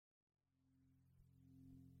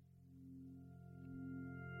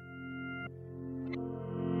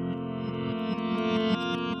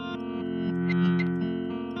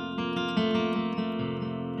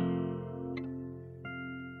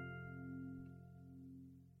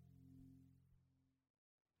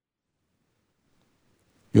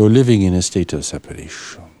You're living in a state of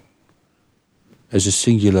separation. As a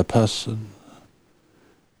singular person,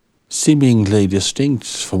 seemingly distinct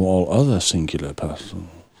from all other singular persons,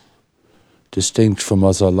 distinct from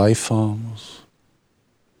other life forms,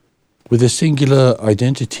 with a singular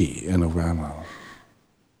identity and awareness.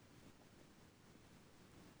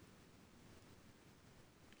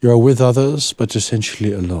 You are with others, but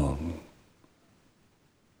essentially alone.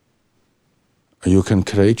 You can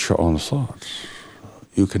create your own thoughts.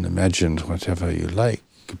 You can imagine whatever you like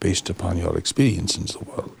based upon your experience in the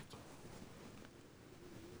world.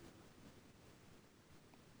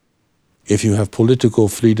 If you have political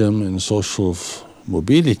freedom and social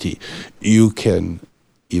mobility, you can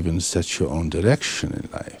even set your own direction in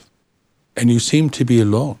life. And you seem to be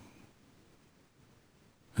alone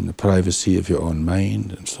in the privacy of your own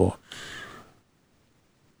mind and thought.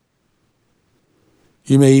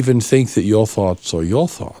 You may even think that your thoughts are your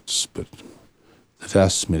thoughts, but the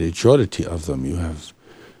vast majority of them you have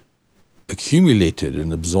accumulated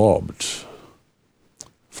and absorbed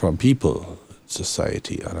from people,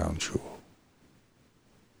 society around you.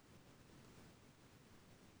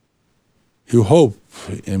 You hope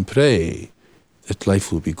and pray that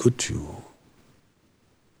life will be good to you.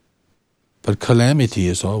 But calamity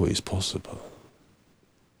is always possible.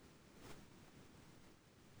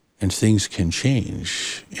 And things can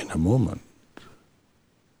change in a moment.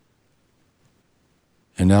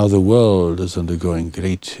 And now the world is undergoing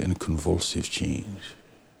great and convulsive change.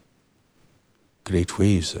 Great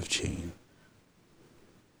waves of change.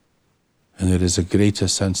 And there is a greater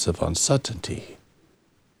sense of uncertainty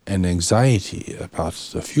and anxiety about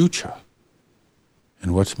the future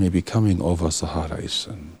and what may be coming over the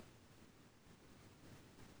horizon.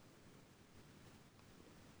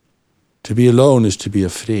 To be alone is to be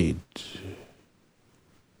afraid.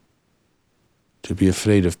 To be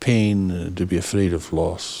afraid of pain, to be afraid of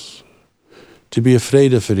loss, to be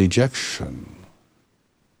afraid of rejection,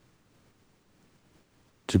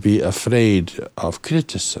 to be afraid of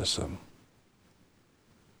criticism,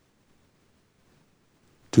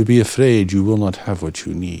 to be afraid you will not have what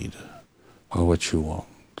you need or what you want.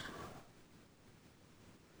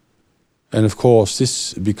 And of course,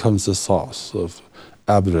 this becomes the source of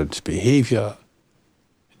aberrant behavior,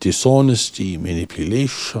 dishonesty,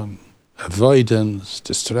 manipulation, avoidance,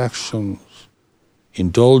 distractions,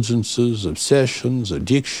 indulgences, obsessions,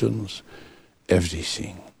 addictions,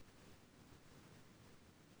 everything.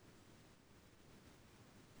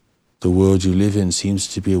 The world you live in seems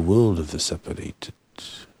to be a world of the separated.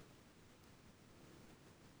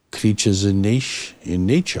 Creatures in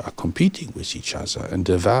nature are competing with each other and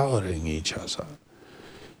devouring each other.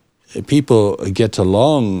 People get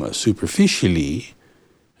along superficially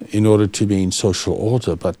in order to maintain social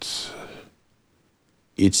order, but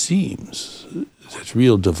it seems that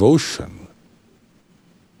real devotion,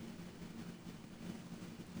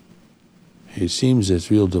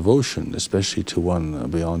 especially to one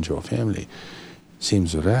beyond your family,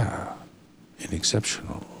 seems rare and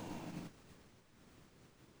exceptional.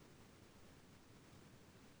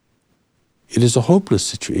 It is a hopeless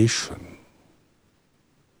situation.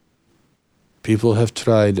 People have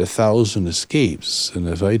tried 1,000 escapes and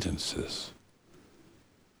avoidances,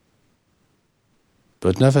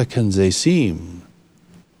 but never can they seem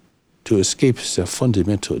to escape their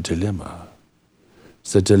fundamental dilemma,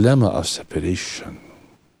 the dilemma of separation.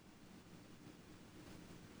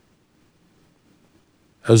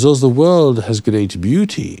 As though the world has great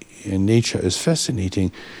beauty and nature is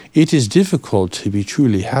fascinating, it is difficult to be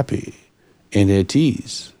truly happy and at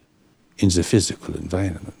ease in the physical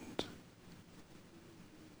environment.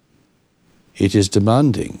 It is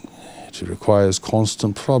demanding. It requires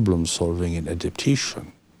constant problem solving and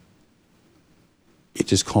adaptation.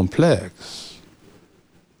 It is complex,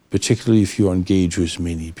 particularly if you engage with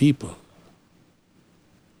many people.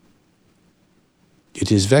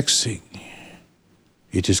 It is vexing.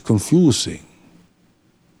 It is confusing.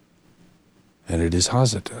 And it is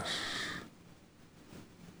hazardous.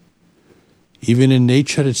 Even in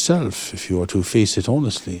nature itself, if you are to face it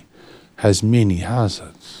honestly, has many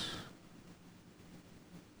hazards.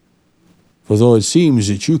 For though it seems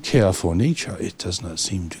that you care for nature, it does not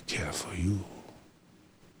seem to care for you.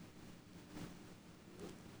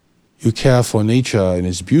 You care for nature and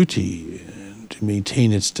its beauty, and to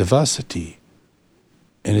maintain its diversity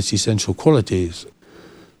and its essential qualities,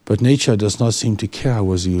 but nature does not seem to care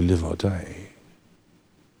whether you live or die.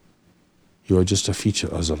 You are just a feature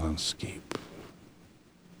of the landscape,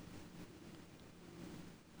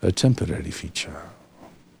 a temporary feature.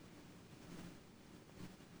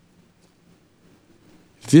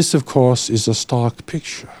 This, of course, is a stark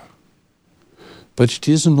picture, but it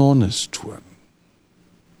is an honest one.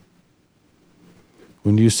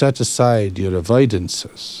 When you set aside your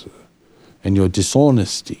avoidances and your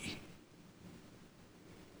dishonesty,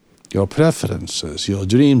 your preferences, your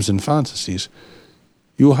dreams and fantasies,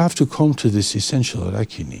 you have to come to this essential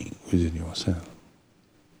reckoning within yourself.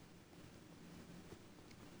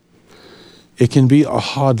 It can be a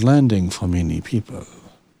hard landing for many people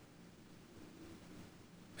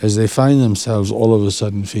as they find themselves all of a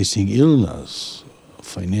sudden facing illness,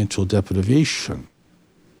 financial deprivation,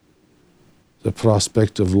 the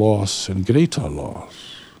prospect of loss and greater loss,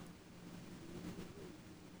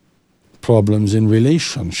 problems in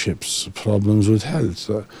relationships, problems with health,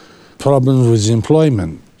 problems with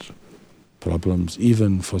employment, problems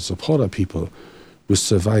even for the poorer people with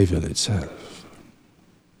survival itself.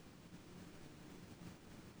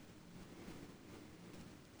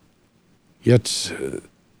 Yet,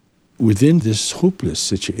 within this hopeless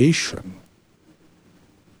situation,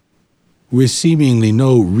 with seemingly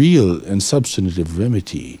no real and substantive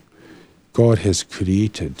remedy, God has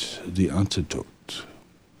created the antidote.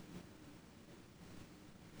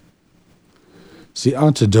 The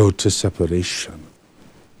antidote to separation.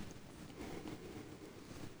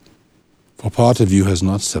 For part of you has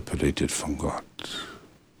not separated from God.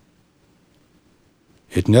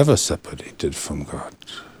 It never separated from God.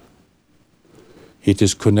 It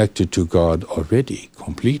is connected to God already,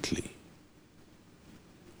 completely.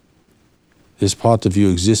 This part of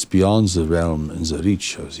you exists beyond the realm and the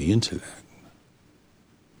reach of the intellect.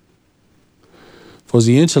 For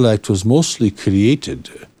the intellect was mostly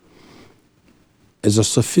created as a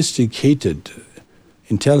sophisticated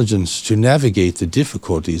intelligence to navigate the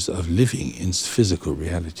difficulties of living in physical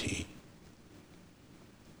reality.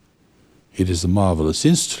 It is a marvelous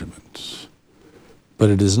instrument,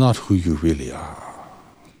 but it is not who you really are.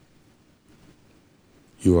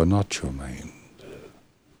 You are not your mind.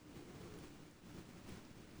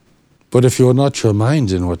 But if you are not your mind,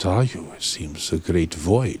 then what are you? It seems a great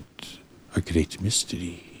void, a great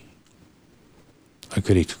mystery, a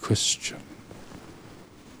great question.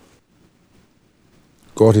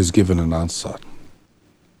 God has given an answer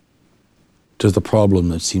to the problem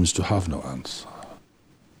that seems to have no answer.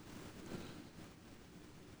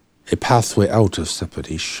 A pathway out of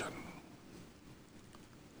separation.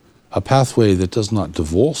 A pathway that does not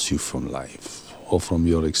divorce you from life or from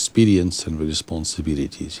your experience and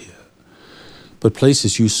responsibilities here, but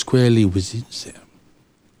places you squarely within them,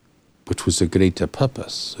 but with a greater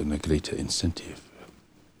purpose and a greater incentive.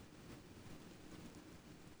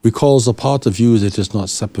 We call the part of you that is not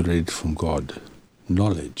separated from God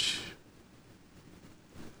knowledge.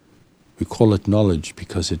 We call it knowledge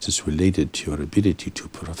because it is related to your ability to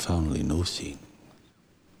profoundly know things.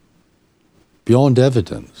 Beyond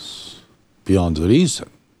evidence, beyond reason,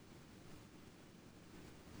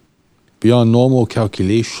 beyond normal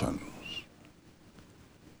calculations,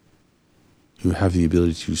 you have the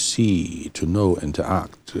ability to see, to know, and to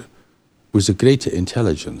act with a greater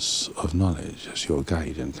intelligence of knowledge as your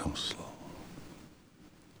guide and counselor.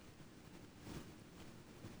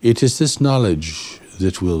 It is this knowledge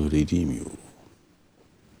that will redeem you.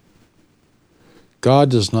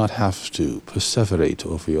 God does not have to perseverate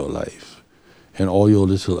over your life and all your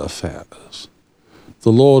little affairs.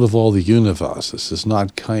 The Lord of all the universes is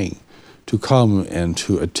not kind to come and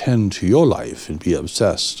to attend to your life and be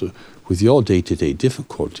obsessed with your day-to-day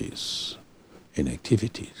difficulties and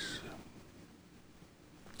activities.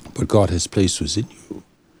 But God has placed within you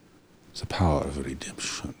the power of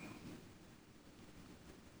redemption.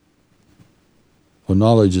 For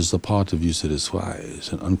knowledge is the part of you that is wise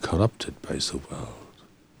and uncorrupted by the world.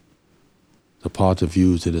 The part of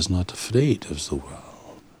you that is not afraid of the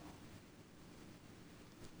world.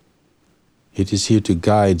 It is here to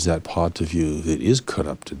guide that part of you that is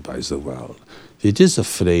corrupted by the world, that is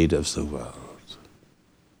afraid of the world,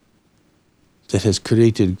 that has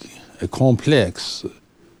created a complex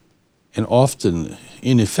and often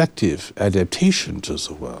ineffective adaptation to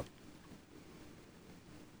the world.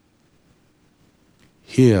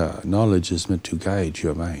 Here, knowledge is meant to guide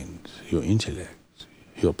your mind, your intellect,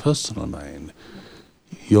 your personal mind,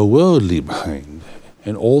 your worldly mind,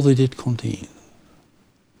 and all that it contains.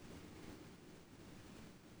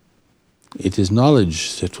 It is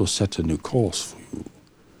knowledge that will set a new course for you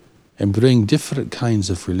and bring different kinds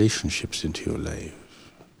of relationships into your life.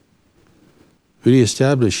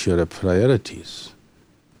 Re-establish your priorities,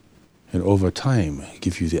 and over time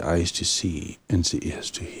give you the eyes to see and the ears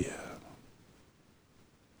to hear.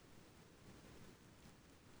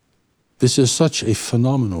 This is such a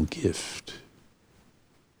phenomenal gift.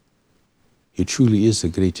 It truly is a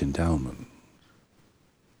great endowment.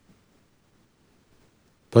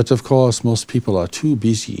 But of course, most people are too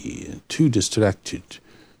busy, and too distracted,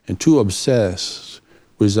 and too obsessed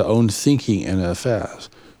with their own thinking and affairs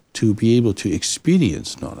to be able to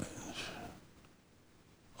experience knowledge,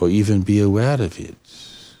 or even be aware of it.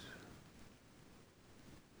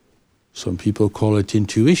 Some people call it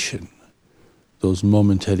intuition, those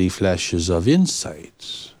momentary flashes of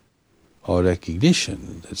insight or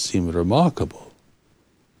recognition that seem remarkable.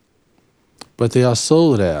 But they are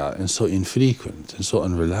so rare and so infrequent and so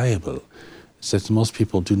unreliable that most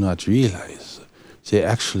people do not realize they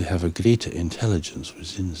actually have a greater intelligence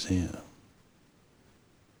within them.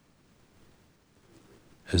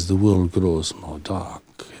 As the world grows more dark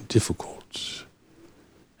and difficult,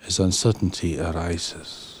 as uncertainty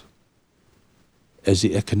arises, as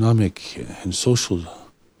the economic and social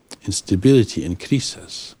instability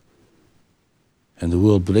increases, and the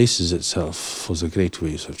world braces itself for the great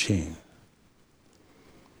waves of change,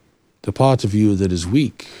 the part of you that is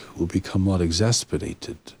weak will become more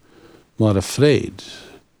exasperated, more afraid.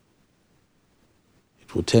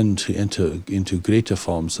 It will tend to enter into greater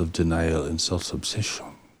forms of denial and self-obsession,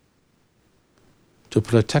 to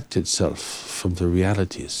protect itself from the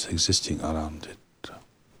realities existing around it.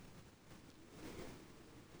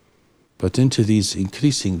 But into these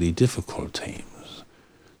increasingly difficult times,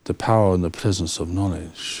 the power and the presence of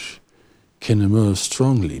knowledge can emerge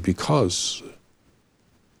strongly, because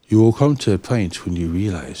you will come to a point when you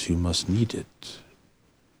realize you must need it.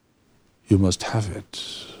 You must have it.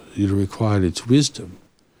 You require its wisdom,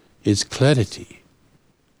 its clarity,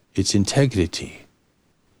 its integrity,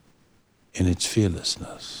 and its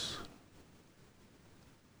fearlessness.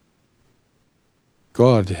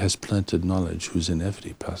 God has planted knowledge within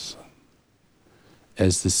every person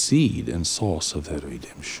as the seed and source of their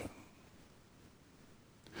redemption.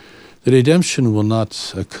 The redemption will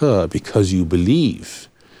not occur because you believe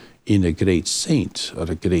in a great saint or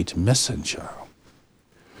a great messenger.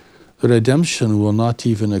 The redemption will not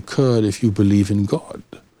even occur if you believe in God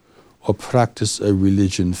or practice a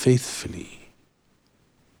religion faithfully.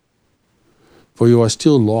 For you are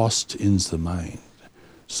still lost in the mind,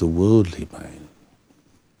 the worldly mind.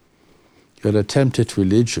 Your attempt at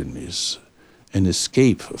religion is an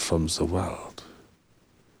escape from the world,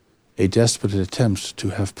 a desperate attempt to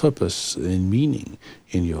have purpose and meaning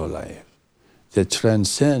in your life that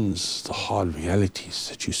transcends the hard realities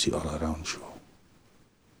that you see all around you.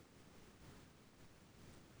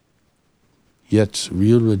 Yet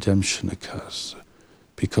real redemption occurs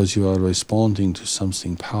because you are responding to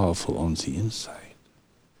something powerful on the inside.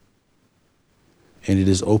 And it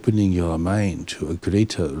is opening your mind to a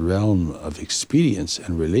greater realm of experience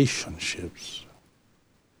and relationships.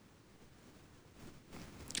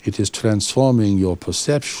 It is transforming your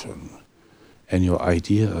perception and your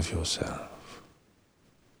idea of yourself.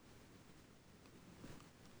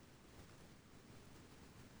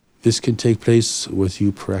 This can take place whether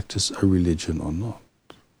you practice a religion or not.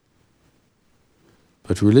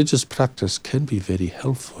 But religious practice can be very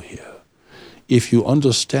helpful here if you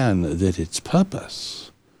understand that its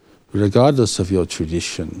purpose, regardless of your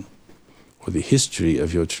tradition or the history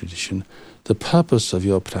of your tradition, the purpose of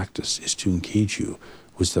your practice is to engage you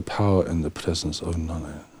with the power and the presence of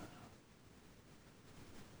knowledge.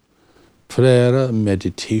 Prayer,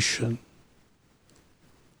 meditation,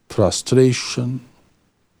 prostration,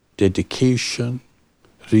 dedication,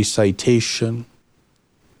 recitation,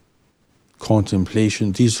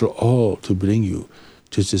 contemplation, these are all to bring you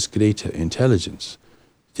to this greater intelligence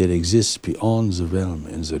that exists beyond the realm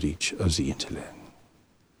and the reach of the intellect.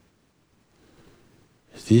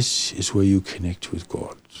 This is where you connect with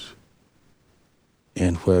God,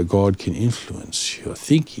 and where God can influence your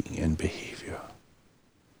thinking and behavior.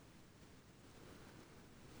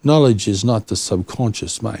 Knowledge is not the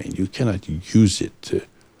subconscious mind. You cannot use it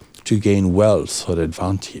to gain wealth or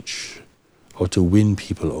advantage or to win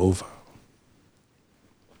people over.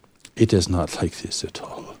 It is not like this at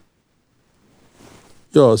all.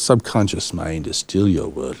 Your subconscious mind is still your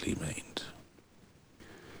worldly mind.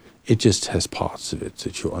 It just has parts of it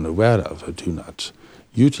that you're unaware of or do not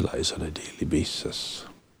utilize on a daily basis.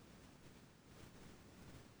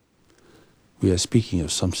 We are speaking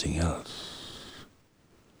of something else,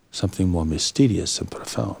 something more mysterious and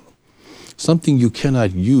profound, something you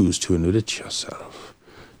cannot use to enrich yourself.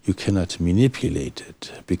 You cannot manipulate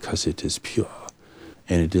it because it is pure,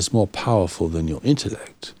 and it is more powerful than your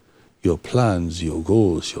intellect, your plans, your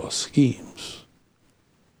goals, your schemes.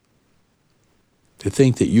 To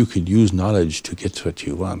think that you could use knowledge to get what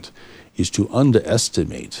you want is to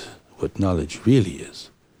underestimate what knowledge really is,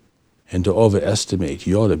 and to overestimate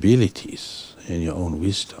your abilities and your own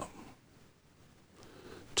wisdom.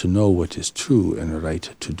 to know what is true and right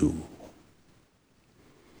to do.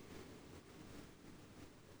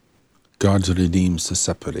 God redeems the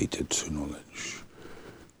separated through knowledge.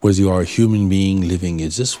 Whether you are a human being living in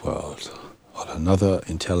this world or another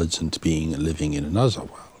intelligent being living in another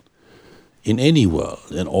world, in any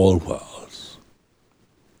world, in all worlds,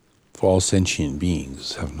 for all sentient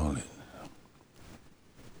beings have knowledge.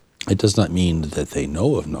 It does not mean that they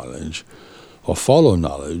know of knowledge or follow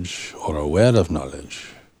knowledge or are aware of knowledge,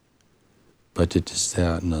 but it is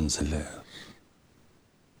there nonetheless.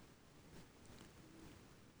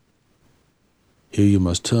 Here you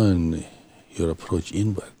must turn your approach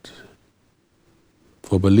inward.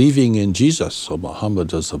 For believing in Jesus or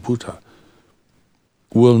Muhammad as a Buddha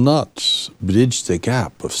will not bridge the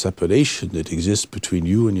gap of separation that exists between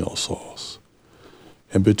you and your source,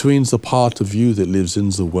 and between the part of you that lives in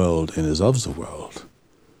the world and is of the world,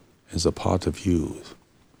 and the part of you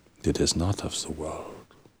that is not of the world.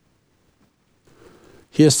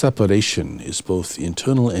 Here separation is both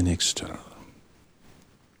internal and external.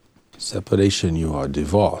 Separation, you are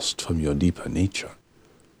divorced from your deeper nature.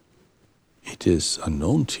 It is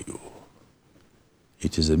unknown to you.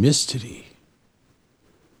 It is a mystery.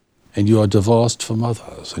 And you are divorced from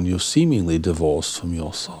others, and you're seemingly divorced from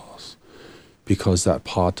your source, because that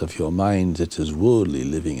part of your mind that is worldly,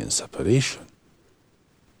 living in separation,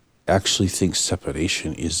 actually thinks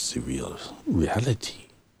separation is the real reality.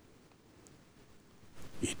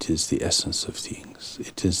 It is the essence of things.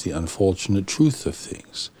 It is the unfortunate truth of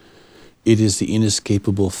things. It is the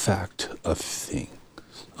inescapable fact of things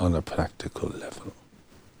on a practical level.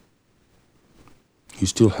 You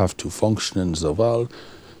still have to function in the world.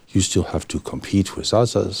 You still have to compete with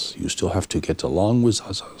others. You still have to get along with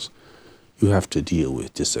others. You have to deal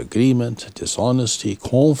with disagreement, dishonesty,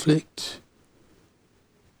 conflict,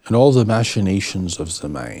 and all the machinations of the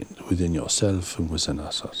mind within yourself and within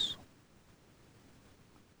others.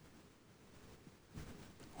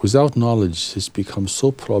 Without knowledge, this becomes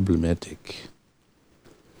so problematic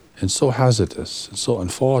and so hazardous and so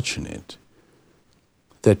unfortunate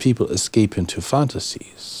that people escape into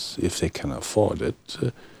fantasies, if they can afford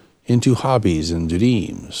it, into hobbies and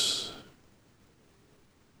dreams,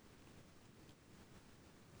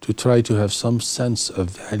 to try to have some sense of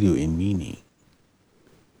value and meaning,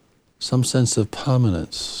 some sense of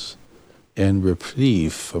permanence and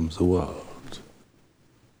reprieve from the world.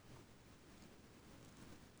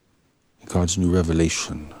 God's new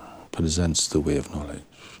revelation presents the way of knowledge,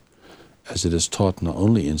 as it is taught not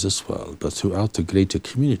only in this world, but throughout the greater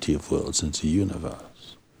community of worlds in the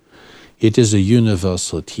universe. It is a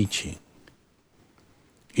universal teaching.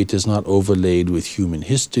 It is not overlaid with human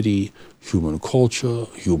history, human culture,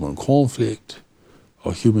 human conflict,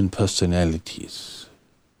 or human personalities.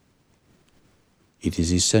 It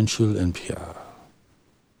is essential and pure.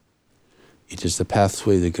 It is the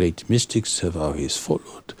pathway the great mystics have always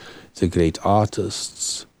followed, the great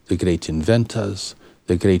artists, the great inventors,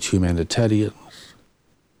 the great humanitarians.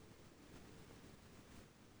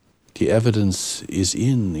 The evidence is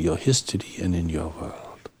in your history and in your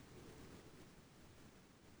world.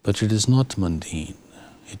 But it is not mundane.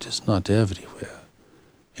 It is not everywhere.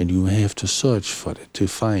 And you may have to search for it to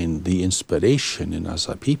find the inspiration in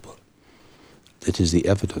other people that is the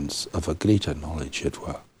evidence of a greater knowledge at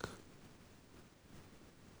work.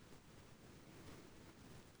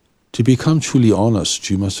 To become truly honest,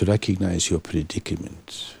 you must recognize your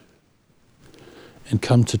predicament and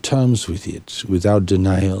come to terms with it without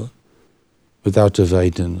denial, without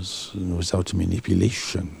avoidance, and without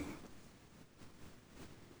manipulation.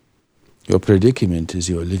 Your predicament is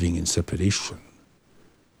you are living in separation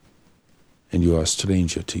and you are a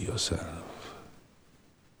stranger to yourself.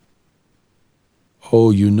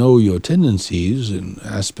 Oh, you know your tendencies and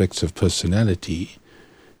aspects of personality.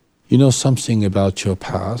 You know something about your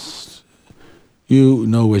past. You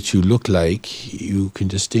know what you look like. You can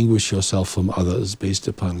distinguish yourself from others based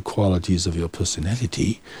upon qualities of your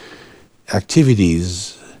personality,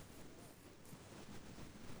 activities,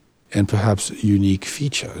 and perhaps unique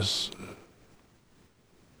features.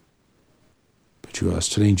 But you are a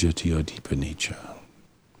stranger to your deeper nature,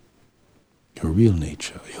 your real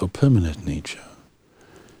nature, your permanent nature,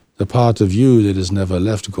 the part of you that has never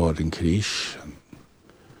left God in creation,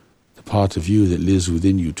 the part of you that lives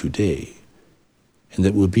within you today, and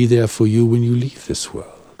that will be there for you when you leave this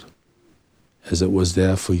world, as it was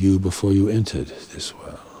there for you before you entered this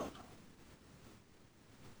world.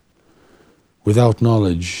 Without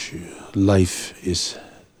knowledge, life is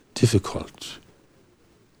difficult.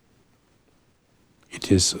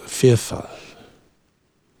 It is fearful.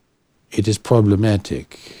 It is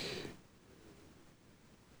problematic.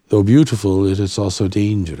 Though beautiful, it is also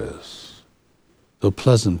dangerous. Though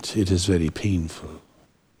pleasant, it is very painful.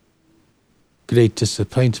 Great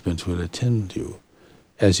disappointment will attend you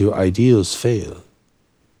as your ideals fail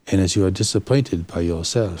and as you are disappointed by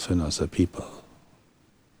yourself and other people.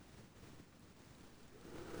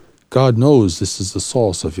 God knows this is the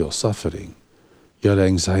source of your suffering, your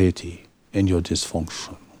anxiety, and your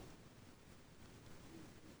dysfunction.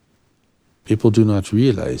 People do not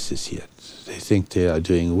realize this yet. They think they are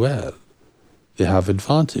doing well. They have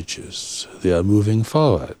advantages. They are moving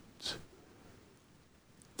forward.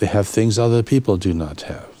 They have things other people do not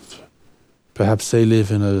have. Perhaps they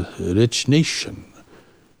live in a rich nation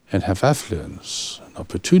and have affluence and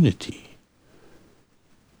opportunity.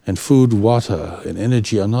 And food, water, and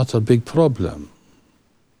energy are not a big problem.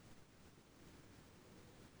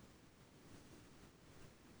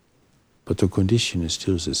 But the condition is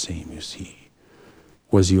still the same, you see.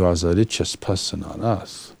 Whether you are the richest person on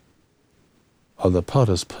earth or the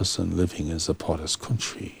poorest person living in the poorest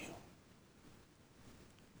country.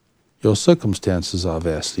 Your circumstances are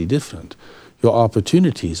vastly different. Your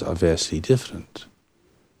opportunities are vastly different.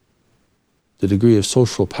 The degree of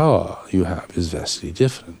social power you have is vastly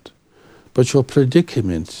different. But your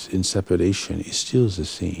predicament in separation is still the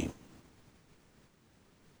same.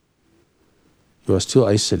 You are still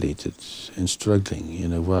isolated and struggling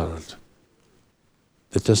in a world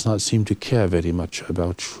that does not seem to care very much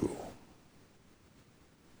about you.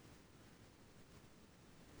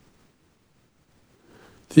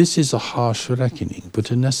 This is a harsh reckoning,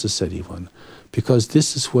 but a necessary one, because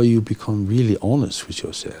this is where you become really honest with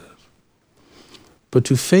yourself. But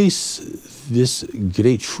to face this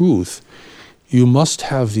great truth, you must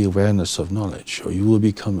have the awareness of knowledge, or you will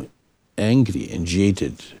become angry and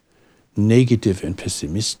jaded, negative and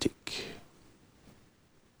pessimistic.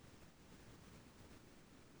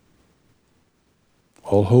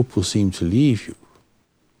 All hope will seem to leave you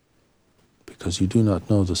because you do not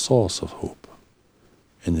know the source of hope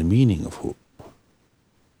and the meaning of hope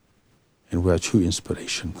and where true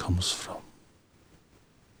inspiration comes from.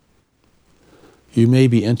 You may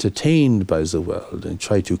be entertained by the world and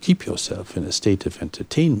try to keep yourself in a state of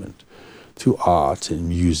entertainment through art and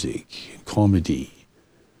music and comedy.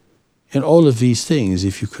 And all of these things,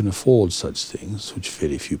 if you can afford such things, which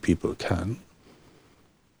very few people can.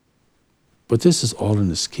 But this is all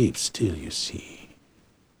an escape still, you see.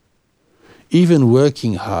 Even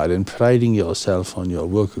working hard and priding yourself on your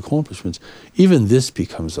work accomplishments, even this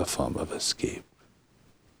becomes a form of escape.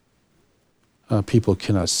 People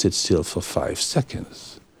cannot sit still for 5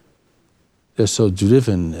 seconds. They're so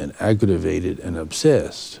driven and aggravated and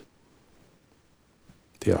obsessed.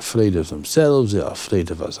 They are afraid of themselves, they are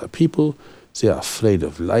afraid of other people, they are afraid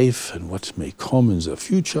of life and what may come in the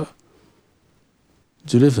future.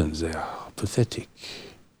 Driven, they are pathetic.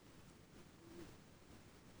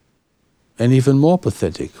 And even more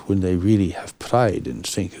pathetic when they really have pride and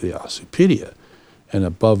think they are superior and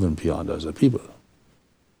above and beyond other people.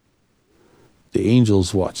 The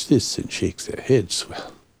angels watch this and shake their heads.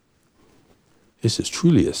 Well, this is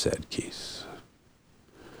truly a sad case.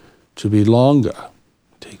 To be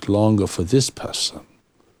take longer for this person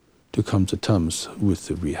to come to terms with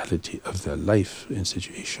the reality of their life and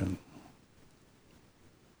situation.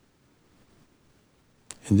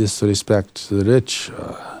 In this respect, the rich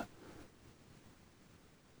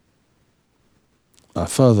are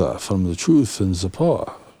further from the truth than the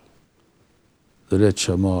poor. The rich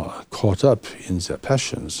are more caught up in their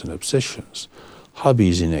passions and obsessions,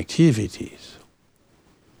 hobbies and activities.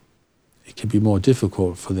 It can be more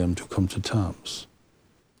difficult for them to come to terms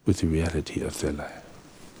with the reality of their life.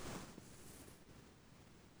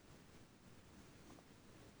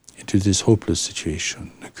 Into this hopeless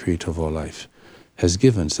situation, the Creator of all life has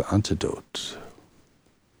given the antidote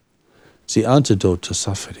to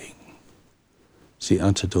suffering, the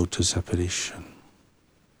antidote to separation.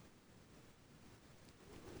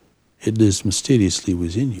 It lives mysteriously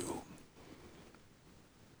within you.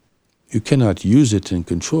 You cannot use it and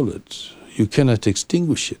control it. You cannot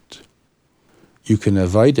extinguish it. You can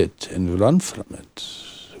avoid it and run from it,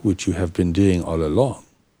 which you have been doing all along.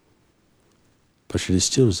 But it is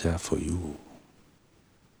still there for you.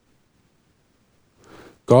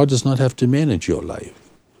 God does not have to manage your life.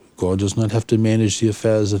 God does not have to manage the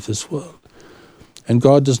affairs of this world. And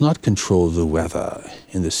God does not control the weather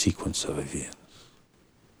in the sequence of events.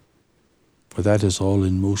 For that is all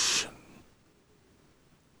in motion.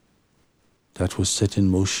 That was set in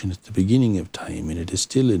motion at the beginning of time, and it is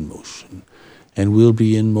still in motion, and will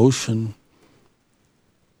be in motion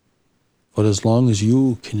for as long as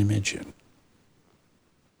you can imagine.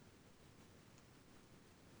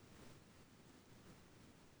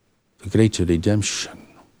 greater redemption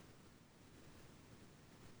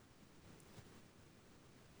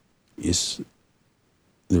is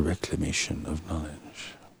the reclamation of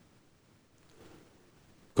knowledge.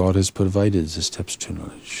 God has provided the steps to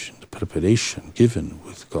knowledge, the preparation given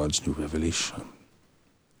with God's new revelation.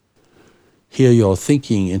 Here your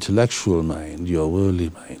thinking, intellectual mind, your worldly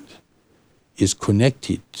mind, is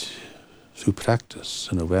connected through practice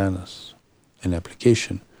and awareness and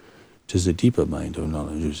application to the deeper mind of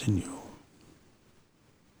knowledge within you.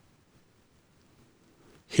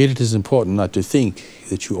 Here it is important not to think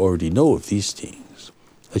that you already know of these things,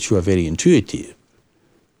 that you are very intuitive,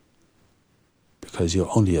 because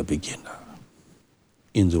you're only a beginner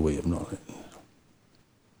in the way of knowledge.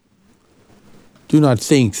 Do not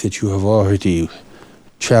think that you have already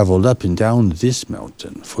traveled up and down this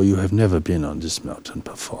mountain, for you have never been on this mountain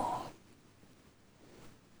before.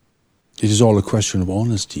 It is all a question of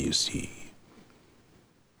honesty, you see.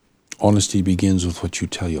 Honesty begins with what you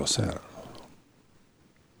tell yourself.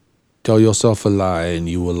 Tell yourself a lie and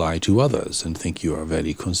you will lie to others and think you are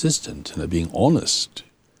very consistent and are being honest.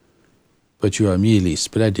 But you are merely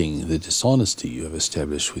spreading the dishonesty you have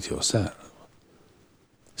established with yourself,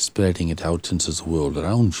 spreading it out into the world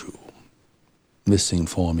around you,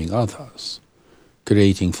 misinforming others,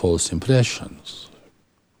 creating false impressions.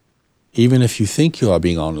 Even if you think you are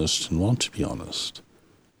being honest and want to be honest,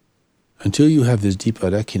 until you have this deeper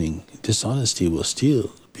reckoning, dishonesty will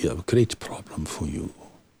still be a great problem for you.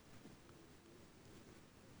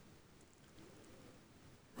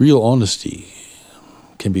 Real honesty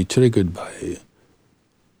can be triggered by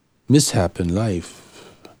mishap in life,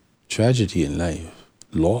 tragedy in life,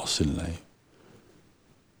 loss in life.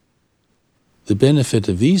 The benefit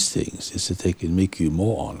of these things is that they can make you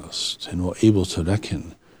more honest and more able to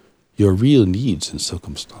reckon your real needs and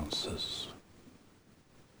circumstances.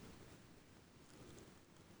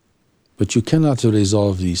 But you cannot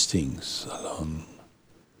resolve these things alone.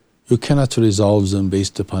 You cannot resolve them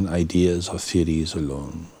based upon ideas or theories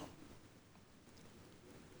alone.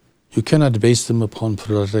 You cannot base them upon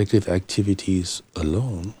productive activities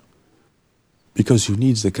alone, because you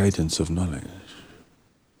need the guidance of knowledge.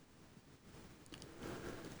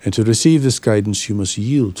 And to receive this guidance, you must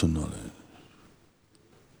yield to knowledge.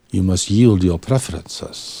 You must yield your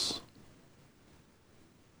preferences,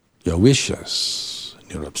 your wishes,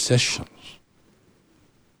 and your obsessions.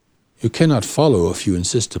 You cannot follow if you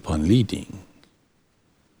insist upon leading.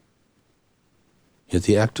 Yet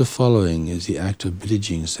the act of following is the act of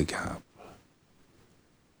bridging the gap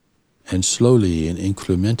and slowly and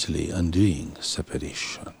incrementally undoing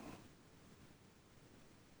separation.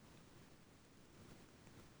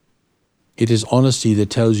 It is honesty that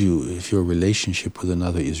tells you if your relationship with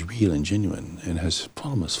another is real and genuine and has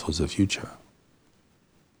promise for the future.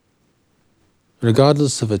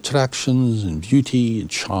 Regardless of attractions and beauty and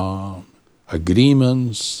charm,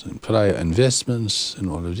 agreements and prior investments and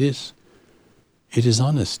all of this, it is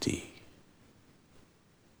honesty,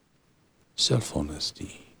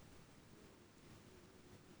 self-honesty.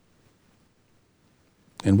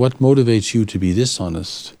 And what motivates you to be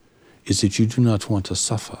dishonest is that you do not want to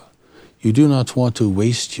suffer. You do not want to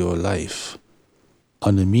waste your life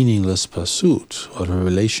on a meaningless pursuit or a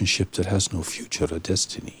relationship that has no future or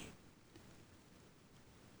destiny.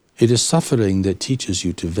 It is suffering that teaches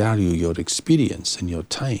you to value your experience and your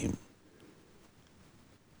time.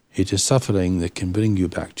 It is suffering that can bring you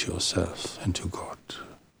back to yourself and to God.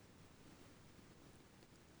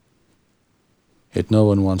 Yet no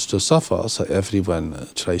one wants to suffer, so everyone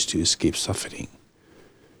tries to escape suffering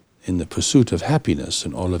in the pursuit of happiness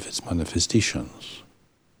in all of its manifestations.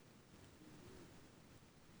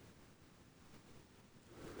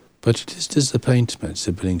 But it is disappointment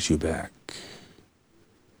that brings you back.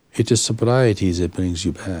 It is sobriety that brings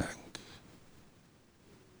you back.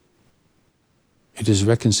 It is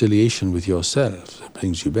reconciliation with yourself that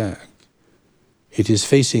brings you back. It is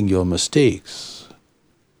facing your mistakes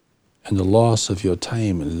and the loss of your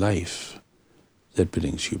time and life that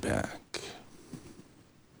brings you back.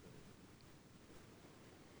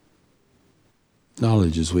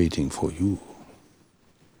 Knowledge is waiting for you,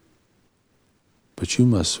 but you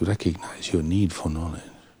must recognize your need for knowledge.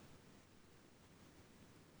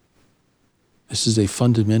 This is a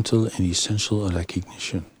fundamental and essential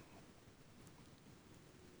recognition.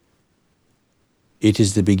 It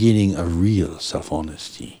is the beginning of real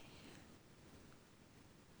self-honesty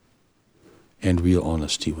and real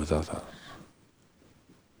honesty with others.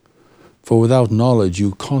 For without knowledge,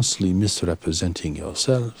 you constantly misrepresenting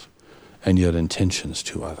yourself and your intentions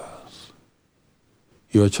to others.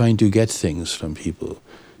 You are trying to get things from people.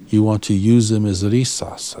 You want to use them as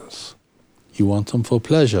resources. You want them for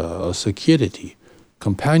pleasure or security,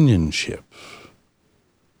 companionship,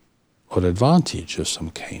 or advantage of some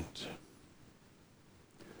kind.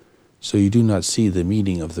 So you do not see the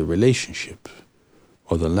meaning of the relationship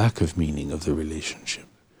or the lack of meaning of the relationship.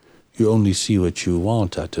 You only see what you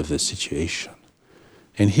want out of the situation.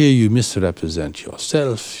 And here you misrepresent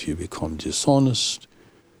yourself, you become dishonest,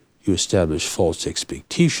 you establish false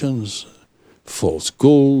expectations, false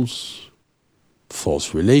goals,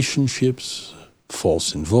 false relationships,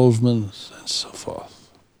 false involvements, and so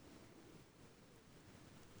forth.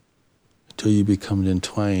 Until you become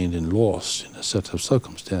entwined and lost in a set of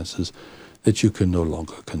circumstances that you can no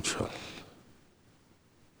longer control.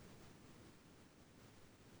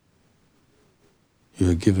 You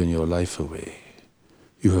have given your life away.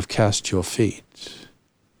 You have cast your fate.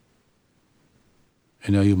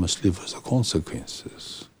 And now you must live with the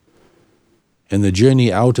consequences. And the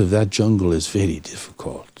journey out of that jungle is very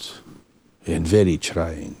difficult and very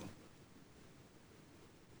trying.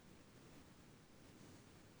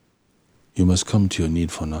 You must come to your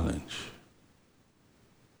need for knowledge.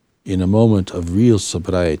 In a moment of real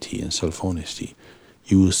sobriety and self-honesty,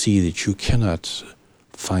 you will see that you cannot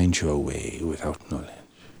find your way without knowledge.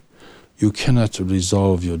 You cannot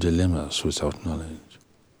resolve your dilemmas without knowledge.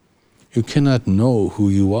 You cannot know who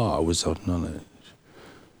you are without knowledge.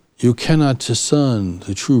 You cannot discern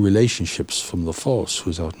the true relationships from the false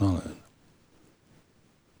without knowledge.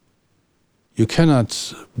 You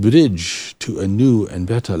cannot bridge to a new and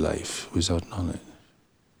better life without knowledge.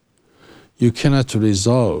 You cannot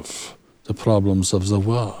resolve the problems of the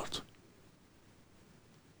world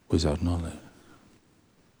without knowledge.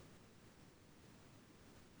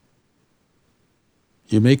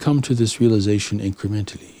 You may come to this realization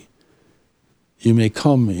incrementally. You may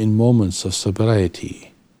come in moments of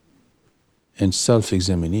sobriety and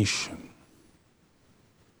self-examination.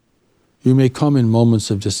 You may come in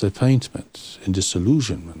moments of disappointment and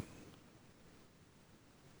disillusionment.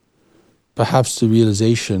 Perhaps the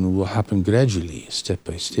realization will happen gradually, step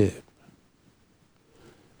by step,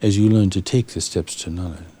 as you learn to take the steps to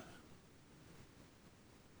knowledge.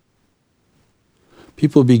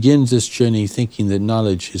 People begin this journey thinking that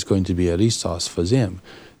knowledge is going to be a resource for them.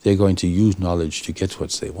 They're going to use knowledge to get what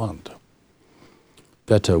they want.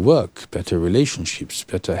 Better work, better relationships,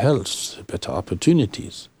 better health, better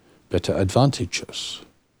opportunities, better advantages.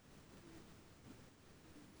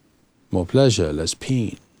 More pleasure, less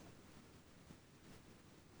pain.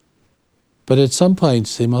 But at some point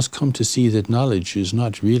they must come to see that knowledge is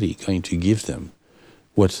not really going to give them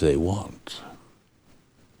what they want.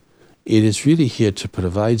 It is really here to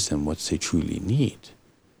provide them what they truly need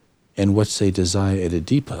and what they desire at a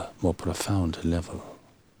deeper, more profound level.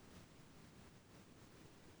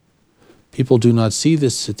 People do not see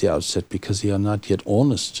this at the outset because they are not yet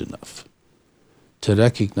honest enough to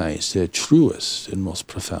recognize their truest and most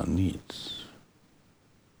profound needs.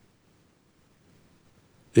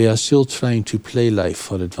 They are still trying to play life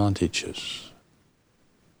for advantages,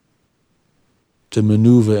 to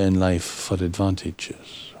maneuver in life for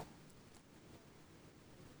advantages,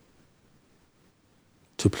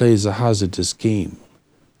 to play the hazardous game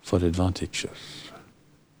for advantages.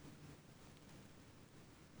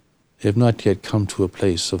 They have not yet come to a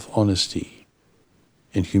place of honesty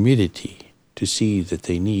and humility to see that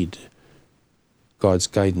they need God's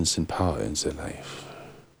guidance and power in their life.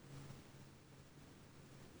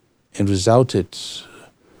 And without it,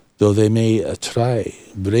 though they may try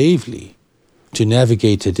bravely to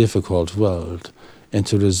navigate a difficult world and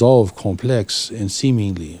to resolve complex and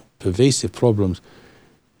seemingly pervasive problems,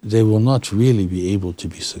 they will not really be able to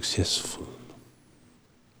be successful.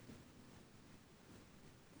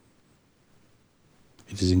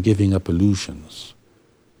 It is in giving up illusions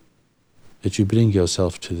that you bring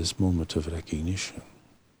yourself to this moment of recognition.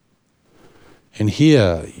 And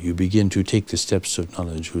here you begin to take the steps of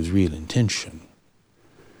knowledge with real intention.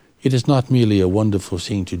 It is not merely a wonderful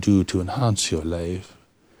thing to do to enhance your life,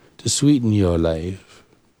 to sweeten your life,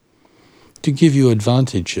 to give you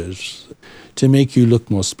advantages, to make you look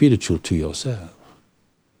more spiritual to yourself.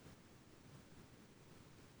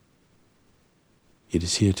 It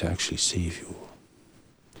is here to actually save you,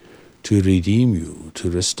 to redeem you, to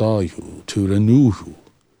restore you, to renew you,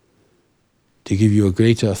 to give you a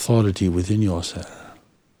greater authority within yourself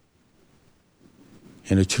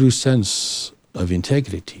and a true sense of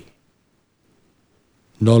integrity.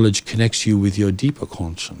 Knowledge connects you with your deeper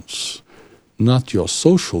conscience, not your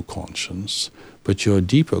social conscience, but your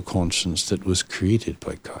deeper conscience that was created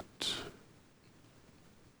by God.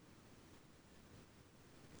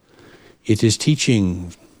 It is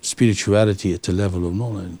teaching spirituality at the level of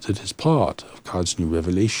knowledge that is part of God's new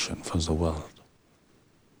revelation for the world.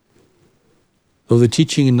 Though the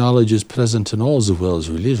teaching and knowledge is present in all the world's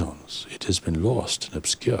religions, it has been lost and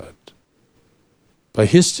obscured by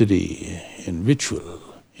history and ritual,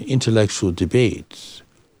 intellectual debate,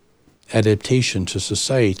 adaptation to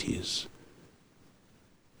societies,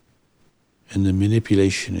 and the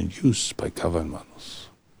manipulation and use by governments.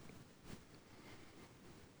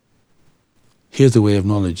 Here the way of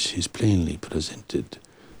knowledge is plainly presented,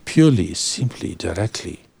 purely, simply,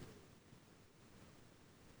 directly.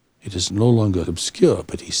 It is no longer obscure,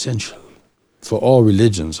 but essential. For all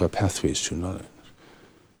religions are pathways to knowledge,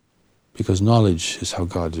 because knowledge is how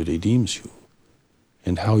God redeems you,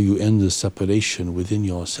 and how you end the separation within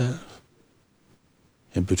yourself,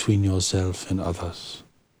 and between yourself and others,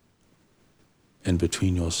 and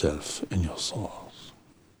between yourself and your souls.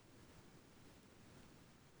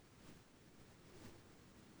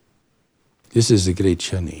 This is the great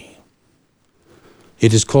journey.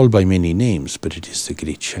 It is called by many names, but it is the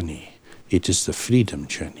great journey. It is the freedom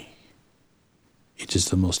journey. It is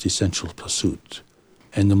the most essential pursuit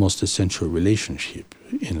and the most essential relationship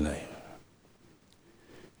in life.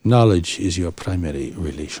 Knowledge is your primary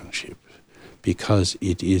relationship because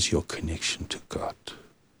it is your connection to God.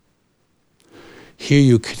 Here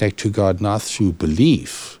you connect to God not through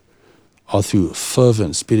belief or through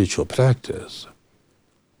fervent spiritual practice,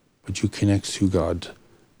 but you connect to God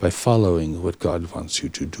by following what God wants you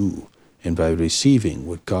to do and by receiving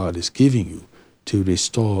what God is giving you to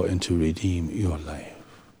restore and to redeem your life.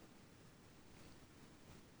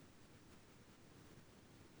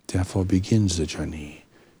 Therefore begins the journey.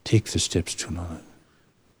 Take the steps to knowledge.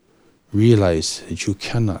 Realize that you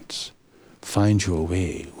cannot find your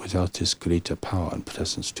way without this greater power and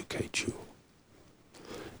presence to guide you.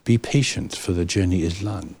 Be patient, for the journey is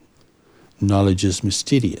long. Knowledge is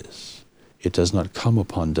mysterious. It does not come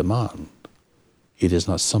upon demand. It is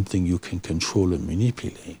not something you can control and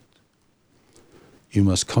manipulate. You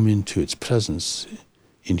must come into its presence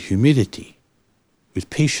in humility, with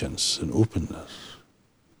patience and openness,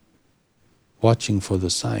 watching for the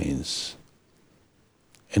signs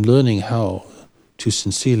and learning how to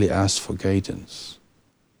sincerely ask for guidance.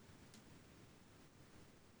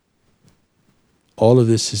 All of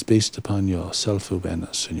this is based upon your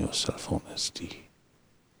self-awareness and your self-honesty.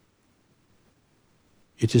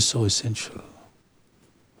 It is so essential.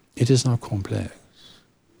 It is not complex.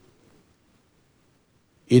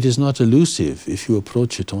 It is not elusive if you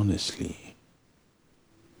approach it honestly.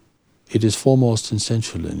 It is foremost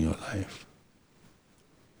essential in your life.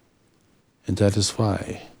 And that is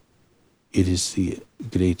why it is the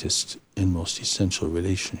greatest and most essential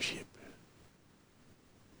relationship.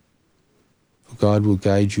 God will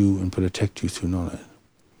guide you and protect you through knowledge.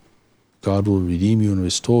 God will redeem you and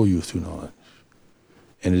restore you through knowledge.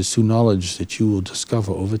 And it is through knowledge that you will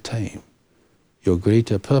discover over time your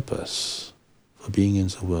greater purpose for being in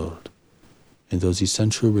the world and those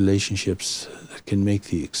essential relationships that can make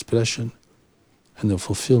the expression and the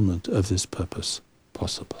fulfillment of this purpose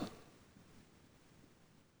possible.